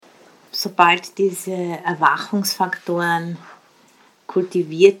sobald diese Erwachungsfaktoren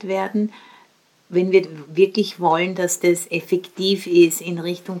kultiviert werden, wenn wir wirklich wollen, dass das effektiv ist in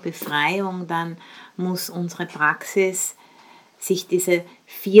Richtung Befreiung, dann muss unsere Praxis sich diese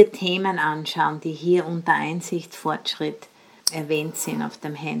 4 Themen anschauen, die hier unter Einsichtsfortschritt erwähnt sind auf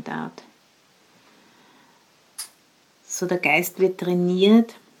dem Handout. So, der Geist wird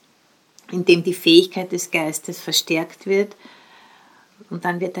trainiert, indem die Fähigkeit des Geistes verstärkt wird, und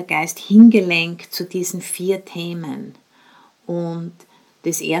dann wird der Geist hingelenkt zu diesen 4 Themen. Und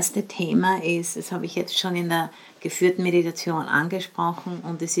das erste Thema ist, das habe ich jetzt schon in der geführten Meditation angesprochen,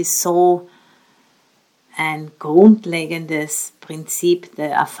 und es ist so ein grundlegendes Prinzip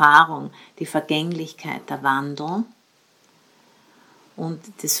der Erfahrung, die Vergänglichkeit, der Wandel. Und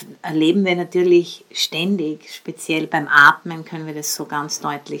das erleben wir natürlich ständig, speziell beim Atmen können wir das so ganz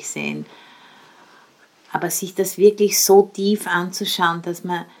deutlich sehen. Aber sich das wirklich so tief anzuschauen, dass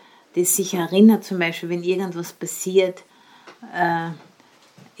man das sich erinnert, zum Beispiel, wenn irgendwas passiert, wenn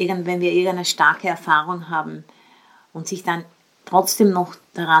wir irgendeine starke Erfahrung haben und sich dann trotzdem noch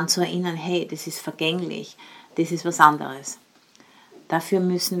daran zu erinnern, hey, das ist vergänglich, das ist was anderes. Dafür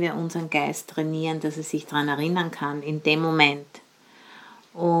müssen wir unseren Geist trainieren, dass er sich daran erinnern kann, in dem Moment.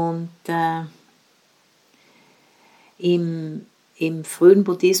 Und im frühen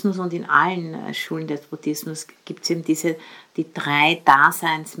Buddhismus und in allen Schulen des Buddhismus gibt es eben die 3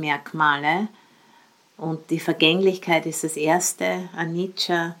 Daseinsmerkmale. Und die Vergänglichkeit ist das erste,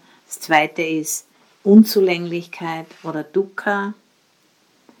 Anicca. Das zweite ist Unzulänglichkeit oder Dukkha.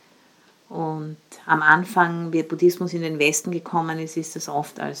 Und am Anfang, wie Buddhismus in den Westen gekommen ist das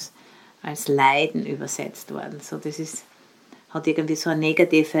oft als Leiden übersetzt worden. So, das hat irgendwie so einen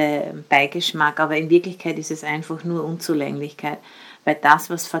negativen Beigeschmack, aber in Wirklichkeit ist es einfach nur Unzulänglichkeit, weil das,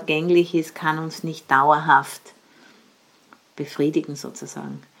 was vergänglich ist, kann uns nicht dauerhaft befriedigen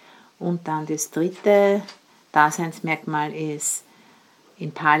sozusagen. Und dann das dritte Daseinsmerkmal ist,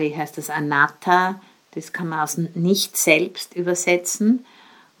 in Pali heißt das Anatta, das kann man aus Nicht-Selbst übersetzen,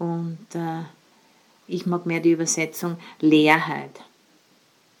 und ich mag mehr die Übersetzung Leerheit.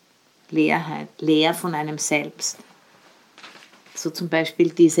 Leerheit, leer von einem Selbst. So zum Beispiel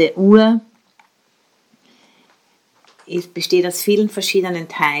diese Uhr besteht aus vielen verschiedenen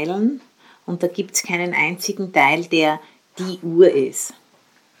Teilen, und da gibt es keinen einzigen Teil, der die Uhr ist.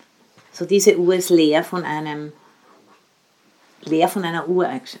 So, diese Uhr ist leer von einer Uhr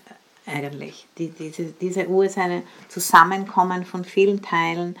eigentlich. Diese Uhr ist ein Zusammenkommen von vielen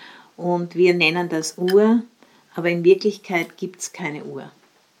Teilen, und wir nennen das Uhr, aber in Wirklichkeit gibt es keine Uhr,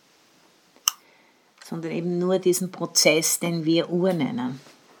 sondern eben nur diesen Prozess, den wir Uhr nennen.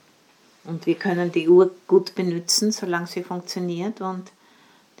 Und wir können die Uhr gut benutzen, solange sie funktioniert, und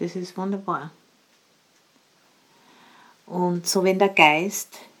das ist wunderbar. Und so, wenn der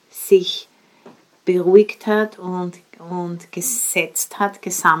Geist sich beruhigt hat und gesetzt hat,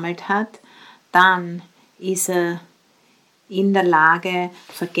 gesammelt hat, dann ist er in der Lage,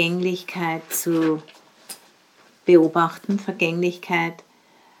 Vergänglichkeit zu beobachten, Vergänglichkeit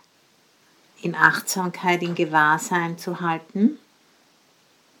in Achtsamkeit, in Gewahrsein zu halten.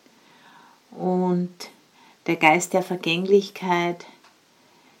 Und der Geist der Vergänglichkeit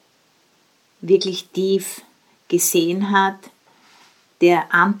wirklich tief gesehen hat,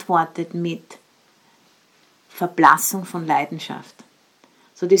 der antwortet mit Verblassung von Leidenschaft.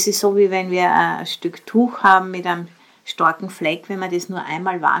 So, das ist so, wie wenn wir ein Stück Tuch haben mit einem starken Fleck, wenn man das nur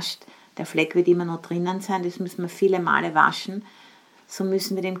einmal wascht, der Fleck wird immer noch drinnen sein, das müssen wir viele Male waschen. So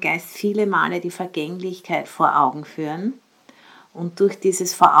müssen wir dem Geist viele Male die Vergänglichkeit vor Augen führen. Und durch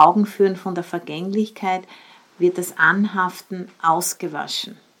dieses Vor-Augen-Führen von der Vergänglichkeit wird das Anhaften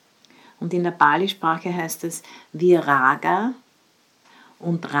ausgewaschen. Und in der Pali-Sprache heißt es Viraga.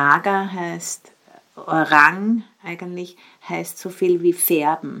 Und Raga heißt, Rang eigentlich, heißt so viel wie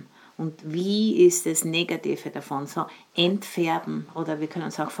färben. Und wie ist das Negative davon? So entfärben, oder wir können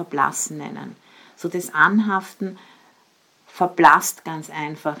es auch verblassen nennen. So das Anhaften verblasst ganz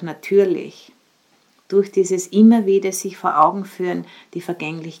einfach, natürlich. Durch dieses immer wieder sich vor Augen führen, die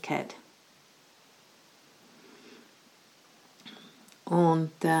Vergänglichkeit.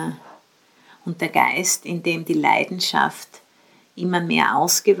 Und der Geist, in dem die Leidenschaft immer mehr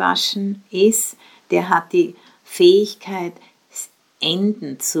ausgewaschen ist, der hat die Fähigkeit,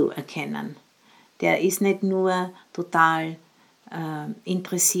 Enden zu erkennen. Der ist nicht nur total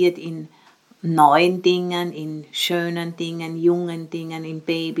interessiert in neuen Dingen, in schönen Dingen, jungen Dingen, in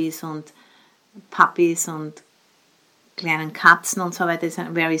Babys und Puppies und kleinen Katzen und so weiter, das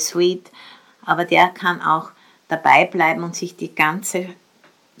ist very sweet, aber der kann auch dabei bleiben und sich das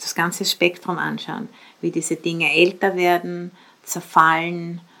ganze Spektrum anschauen, wie diese Dinge älter werden,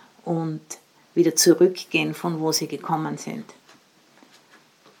 zerfallen und wieder zurückgehen, von wo sie gekommen sind.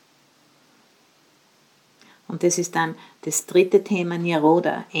 Und das ist dann das dritte Thema,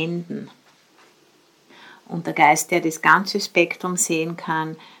 Nirodha, Enden. Und der Geist, der das ganze Spektrum sehen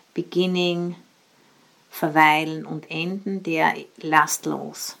kann, Beginning, Verweilen und Enden, der lässt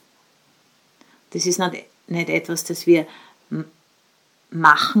los. Das ist nicht etwas, das wir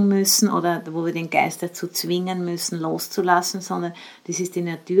machen müssen oder wo wir den Geist dazu zwingen müssen, loszulassen, sondern das ist die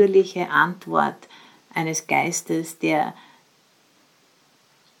natürliche Antwort eines Geistes, der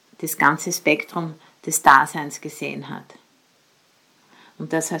das ganze Spektrum des Daseins gesehen hat.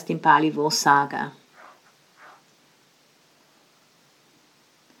 Und das heißt im Pali Vosaga.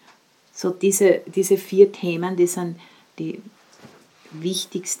 So diese 4 Themen, die sind die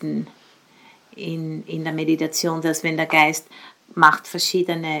wichtigsten in der Meditation, dass wenn der Geist macht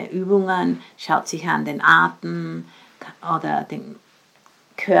verschiedene Übungen, schaut sich an den Atem oder den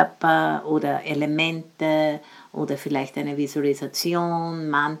Körper oder Elemente oder vielleicht eine Visualisation,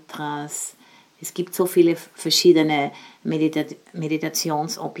 Mantras. Es gibt so viele verschiedene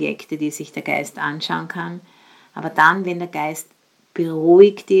Meditationsobjekte, die sich der Geist anschauen kann. Aber dann, wenn der Geist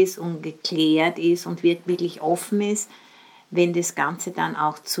beruhigt ist und geklärt ist und wirklich offen ist, wenn das Ganze dann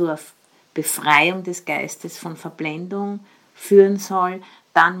auch zur Befreiung des Geistes von Verblendung führen soll,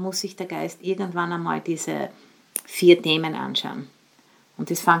 dann muss sich der Geist irgendwann einmal diese 4 Themen anschauen.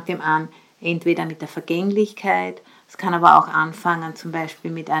 Und das fängt ihm an, entweder mit der Vergänglichkeit, es kann aber auch anfangen zum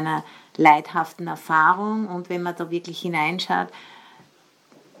Beispiel mit einer leidhaften Erfahrung, und wenn man da wirklich hineinschaut,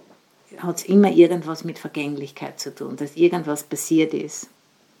 hat es immer irgendwas mit Vergänglichkeit zu tun, dass irgendwas passiert ist,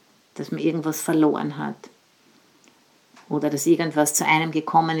 dass man irgendwas verloren hat oder dass irgendwas zu einem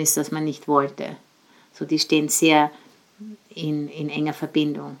gekommen ist, das man nicht wollte. So, die stehen sehr in enger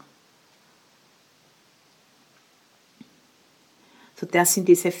Verbindung. So, das sind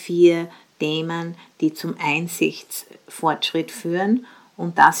diese 4 Themen, die zum Einsichtsfortschritt führen,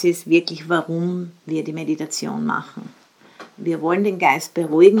 und das ist wirklich, warum wir die Meditation machen. Wir wollen den Geist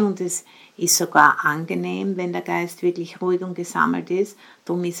beruhigen, und es ist sogar angenehm, wenn der Geist wirklich ruhig und gesammelt ist.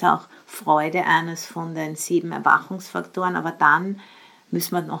 Darum ist auch Freude eines von den 7 Erwachungsfaktoren, aber dann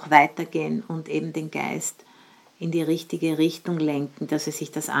müssen wir noch weitergehen und eben den Geist in die richtige Richtung lenken, dass er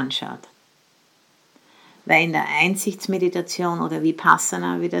sich das anschaut. Weil in der Einsichtsmeditation oder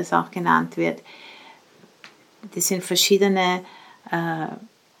Vipassana, wie das auch genannt wird, das sind verschiedene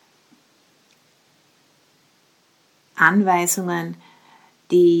Anweisungen,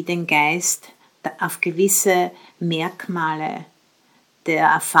 die den Geist auf gewisse Merkmale der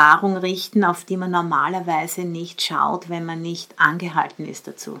Erfahrung richten, auf die man normalerweise nicht schaut, wenn man nicht angehalten ist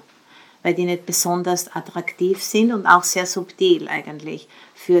dazu. Weil die nicht besonders attraktiv sind und auch sehr subtil eigentlich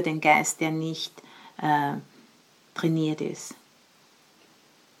für den Geist, der nicht trainiert ist.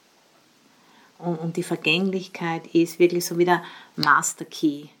 Und die Vergänglichkeit ist wirklich so wie der Master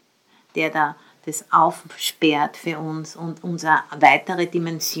Key, der da das aufsperrt für uns und uns eine weitere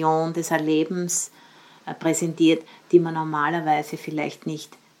Dimension des Erlebens präsentiert, die man normalerweise vielleicht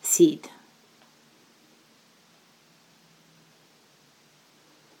nicht sieht.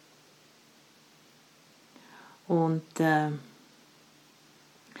 Und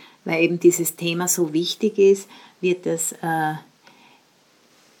weil eben dieses Thema so wichtig ist, wird das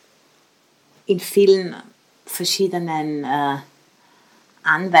in vielen verschiedenen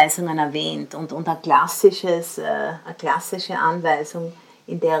Anweisungen erwähnt. Und eine klassische Anweisung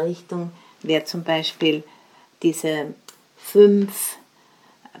in der Richtung wäre zum Beispiel diese 5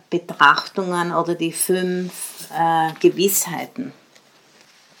 Betrachtungen oder die 5 Gewissheiten.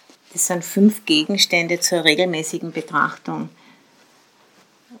 Das sind 5 Gegenstände zur regelmäßigen Betrachtung.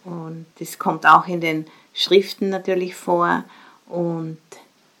 Und das kommt auch in den Schriften natürlich vor, und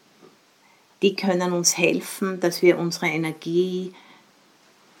die können uns helfen, dass wir unsere Energie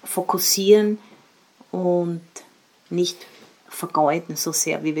fokussieren und nicht vergeuden so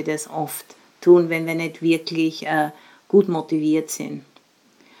sehr, wie wir das oft tun, wenn wir nicht wirklich gut motiviert sind.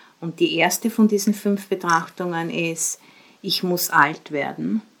 Und die erste von diesen 5 Betrachtungen ist: Ich muss alt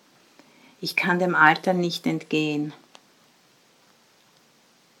werden. Ich kann dem Alter nicht entgehen.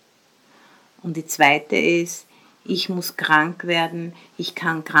 Und die zweite ist: Ich muss krank werden. Ich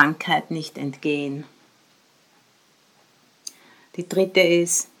kann Krankheit nicht entgehen. Die dritte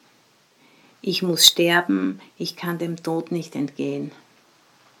ist: Ich muss sterben. Ich kann dem Tod nicht entgehen.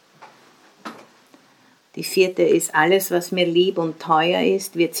 Die vierte ist: Alles, was mir lieb und teuer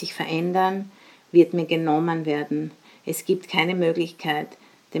ist, wird sich verändern, wird mir genommen werden. Es gibt keine Möglichkeit,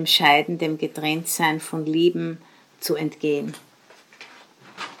 dem Scheiden, dem Getrenntsein von Lieben zu entgehen.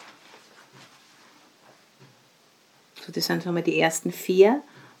 So, das sind schon mal die ersten 4.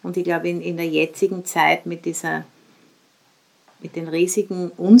 Und ich glaube, in der jetzigen Zeit mit den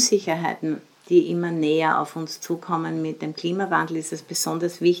riesigen Unsicherheiten, die immer näher auf uns zukommen mit dem Klimawandel, ist es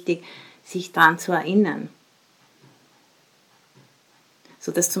besonders wichtig, sich daran zu erinnern.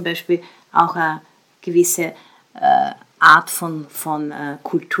 Sodass zum Beispiel auch eine gewisse Art von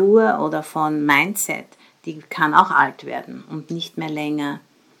Kultur oder von Mindset, die kann auch alt werden und nicht mehr länger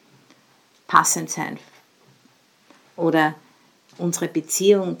passend sein. Oder unsere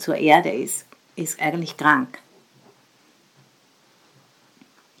Beziehung zur Erde ist eigentlich krank.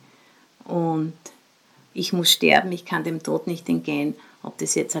 Und ich muss sterben, ich kann dem Tod nicht entgehen, ob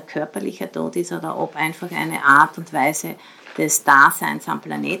das jetzt ein körperlicher Tod ist oder ob einfach eine Art und Weise des Daseins am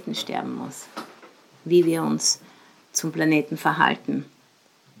Planeten sterben muss, wie wir uns zum Planeten verhalten.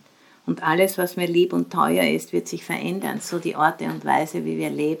 Und alles, was mir lieb und teuer ist, wird sich verändern. So die Orte und Weise, wie wir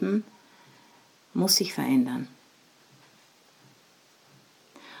leben, muss sich verändern.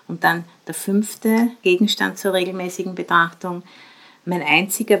 Und dann der 5. Gegenstand zur regelmäßigen Betrachtung. Mein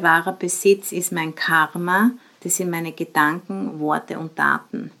einziger wahrer Besitz ist mein Karma, das sind meine Gedanken, Worte und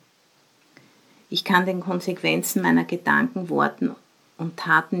Taten. Ich kann den Konsequenzen meiner Gedanken, Worten und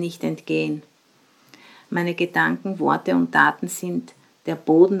Taten nicht entgehen. Meine Gedanken, Worte und Taten sind der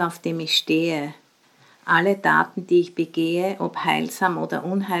Boden, auf dem ich stehe. Alle Taten, die ich begehe, ob heilsam oder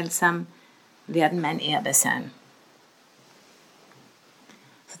unheilsam, werden mein Erbe sein.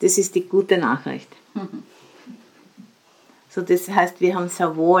 So, das ist die gute Nachricht. So, das heißt, wir haben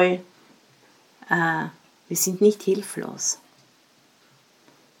sehr wohl, wir sind nicht hilflos.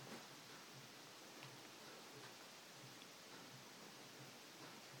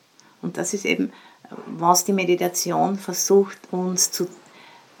 Und das ist eben, was die Meditation versucht uns zu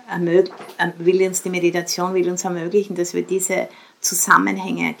will uns ermöglichen, dass wir diese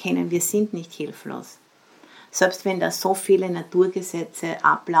Zusammenhänge erkennen. Wir sind nicht hilflos. Selbst wenn da so viele Naturgesetze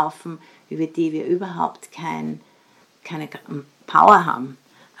ablaufen, über die wir überhaupt keine Power haben.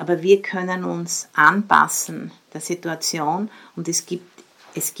 Aber wir können uns anpassen der Situation und es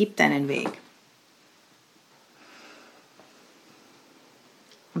gibt einen Weg.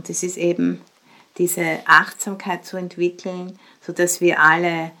 Und es ist eben diese Achtsamkeit zu entwickeln, sodass wir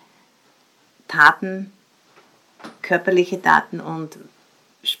alle Taten, körperliche Taten und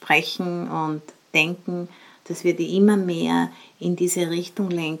Sprechen und Denken, dass wir die immer mehr in diese Richtung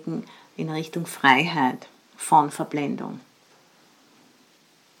lenken, in Richtung Freiheit von Verblendung.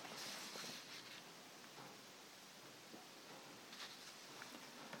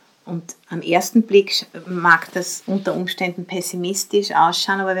 Und am ersten Blick mag das unter Umständen pessimistisch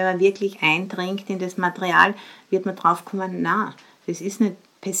ausschauen, aber wenn man wirklich eindringt in das Material, wird man drauf kommen, na, das ist nicht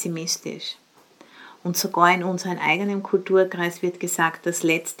pessimistisch. Und sogar in unserem eigenen Kulturkreis wird gesagt, das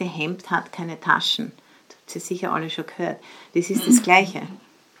letzte Hemd hat keine Taschen. Das habt ihr sicher alle schon gehört. Das ist das Gleiche.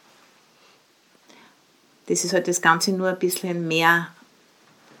 Das ist halt das Ganze nur ein bisschen mehr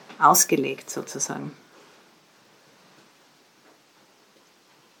ausgelegt sozusagen.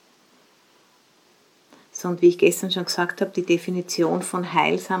 So, und wie ich gestern schon gesagt habe, die Definition von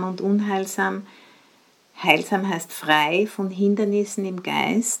heilsam und unheilsam. Heilsam heißt frei von Hindernissen im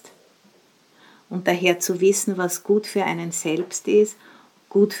Geist und daher zu wissen, was gut für einen selbst ist,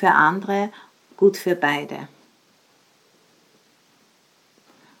 gut für andere, gut für beide.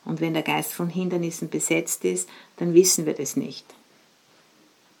 Und wenn der Geist von Hindernissen besetzt ist, dann wissen wir das nicht.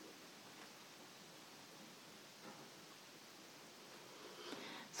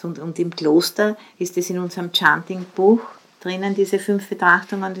 Und im Kloster ist es in unserem Chanting-Buch drinnen, diese 5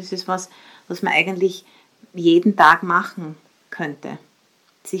 Betrachtungen. Das ist was man eigentlich jeden Tag machen könnte,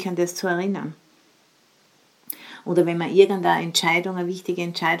 sich an das zu erinnern. Oder wenn man irgendeine Entscheidung, eine wichtige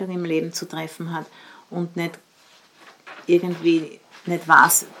Entscheidung im Leben zu treffen hat und nicht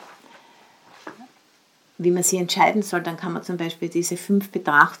weiß, wie man sie entscheiden soll, dann kann man zum Beispiel diese 5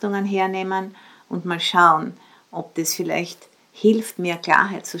 Betrachtungen hernehmen und mal schauen, ob das vielleicht hilft, mehr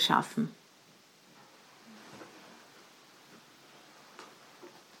Klarheit zu schaffen.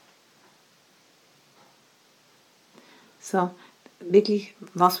 So, wirklich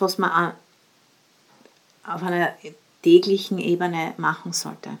was man auf einer täglichen Ebene machen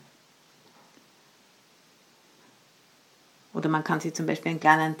sollte. Oder man kann sich zum Beispiel einen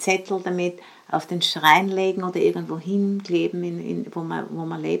kleinen Zettel damit auf den Schrein legen oder irgendwo hinkleben, wo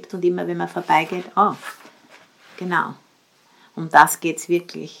man lebt und immer, wenn man vorbeigeht, genau. Um das geht es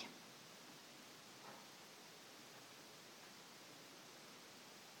wirklich.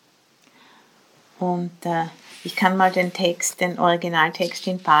 Und ich kann mal den Originaltext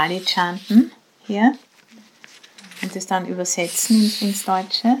in Pali chanten hier und das dann übersetzen ins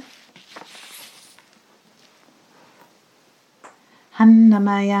Deutsche.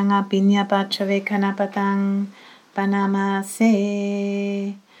 Hannamayanga Pinya Bachavekanapadang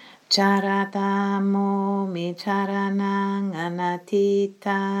Panamase Charatamo Micharanang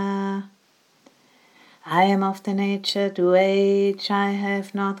Anatita. I am of the nature to age, I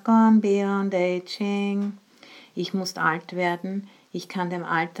have not gone beyond aging. Ich muss alt werden, ich kann dem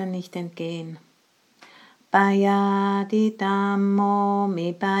Alter nicht entgehen. Bayadi Dhammo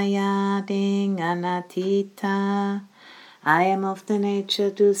mi bayading anatita. I am of the nature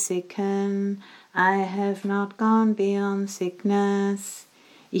to sicken, I have not gone beyond sickness.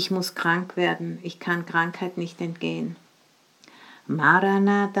 Ich muss krank werden, ich kann Krankheit nicht entgehen.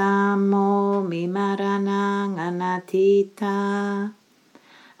 Marana Dhammo mi maranang anatita.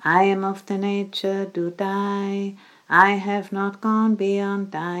 I am of the nature to die, I have not gone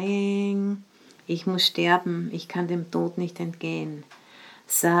beyond dying. Ich muss sterben, ich kann dem Tod nicht entgehen.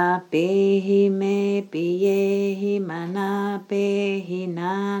 Sabehi me biyehi manabehi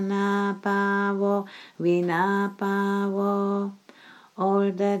nana bhavo vina bhavo.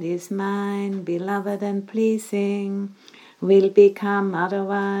 All that is mine, beloved and pleasing, will become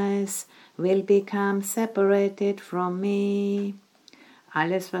otherwise, will become separated from me.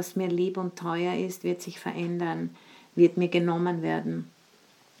 Alles, was mir lieb und teuer ist, wird sich verändern, wird mir genommen werden.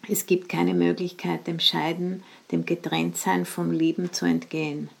 Es gibt keine Möglichkeit, dem Scheiden, dem Getrenntsein vom Leben zu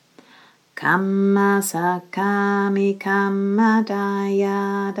entgehen. Kamma sakami kamma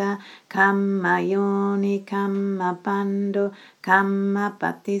dayada kamma yoni kamma bando kamma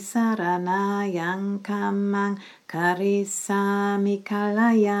patisarana yang kammang karisami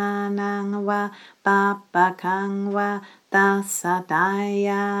kalayanang va papakang va tasadayada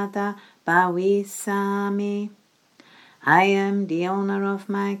bhavisami. I am the owner of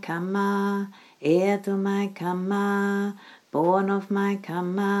my karma, heir to my karma, born of my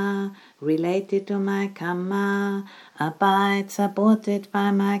karma, related to my karma, abide supported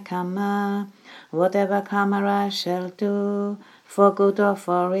by my karma. Whatever karma I shall do, for good or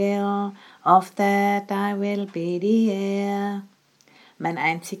for ill, of that I will be the heir. Mein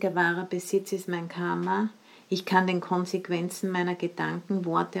einziger wahrer Besitz ist mein Karma. Ich kann den Konsequenzen meiner Gedanken,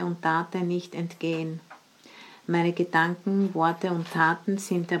 Worte und Taten nicht entgehen. Meine Gedanken, Worte und Taten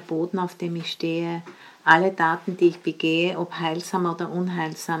sind der Boden, auf dem ich stehe. Alle Taten, die ich begehe, ob heilsam oder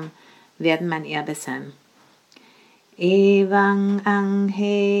unheilsam, werden mein Erbe sein. Evang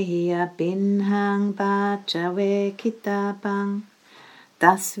angheya binhang bhajave kitabang.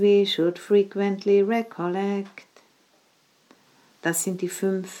 Thus we should frequently recollect. Das sind die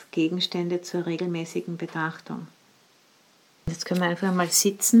 5 Gegenstände zur regelmäßigen Betrachtung. Jetzt können wir einfach mal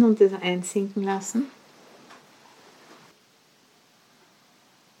sitzen und das einsinken lassen.